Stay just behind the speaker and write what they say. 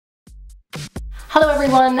Hello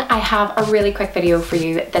everyone, I have a really quick video for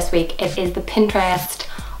you this week. It is the Pinterest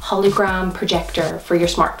hologram projector for your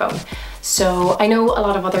smartphone. So I know a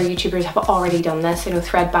lot of other YouTubers have already done this. I know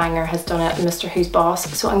Threadbanger has done it and Mr. Who's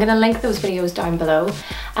Boss. So I'm going to link those videos down below.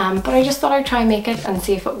 But I just thought I'd try and make it and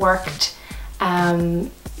see if it worked.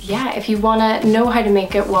 Yeah, if you want to know how to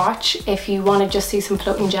make it, watch. If you want to just see some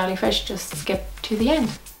floating jellyfish, just skip to the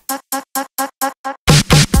end.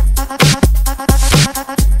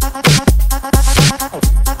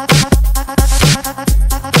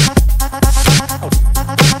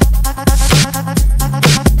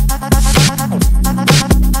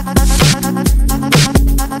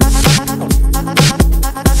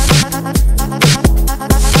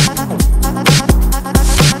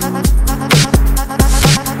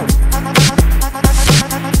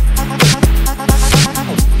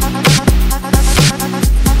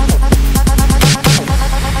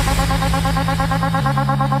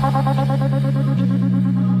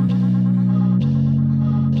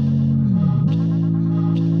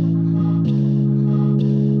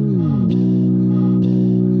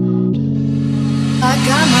 I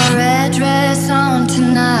got my red dress on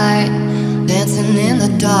tonight, dancing in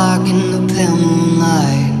the dark in the pale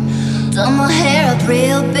moonlight. Done my hair up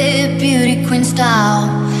real big, beauty queen style,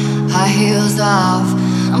 high heels off,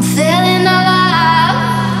 I'm feeling alive.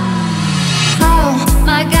 Oh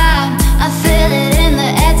my God, I feel it in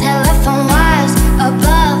the air, telephone wires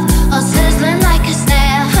above, all sizzling like a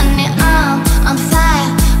snare. Honey, I'm on fire,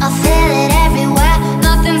 I feel it everywhere,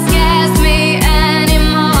 nothing scares me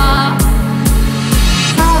anymore.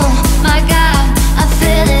 My God, I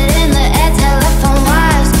feel it in the air, telephone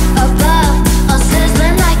wires above, all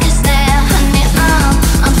sizzling like a snare. Honey,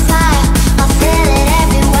 I'm fire, I feel it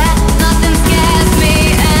everywhere, nothing scares me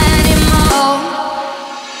anymore.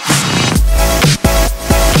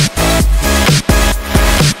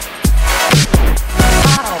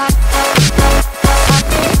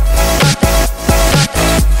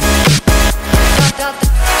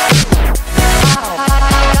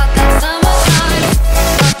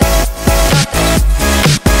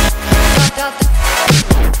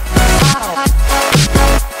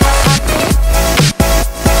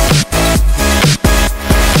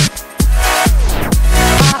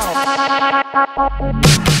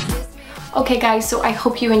 Okay guys, so I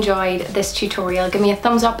hope you enjoyed this tutorial. Give me a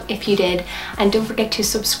thumbs up if you did, and don't forget to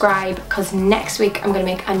subscribe because next week I'm going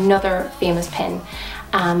to make another famous pin.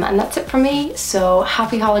 And that's it from me, so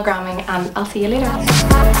happy hologramming and I'll see you later.